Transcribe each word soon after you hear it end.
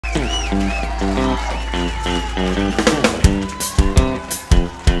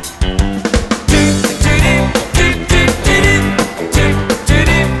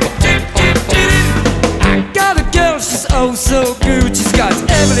Oh, so good, she's got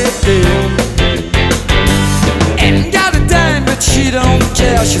everything. Ain't got a dime, but she don't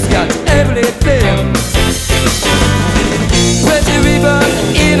care, she's got everything. Pretty ribbon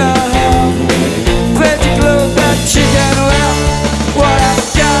in her hair, pretty clothes that she can wear. What I've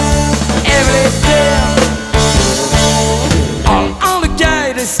got, everything. All on the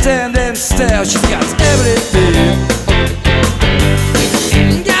guy, they stand and stare, she's got everything.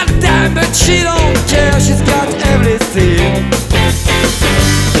 Ain't got a dime, but she don't care, she's got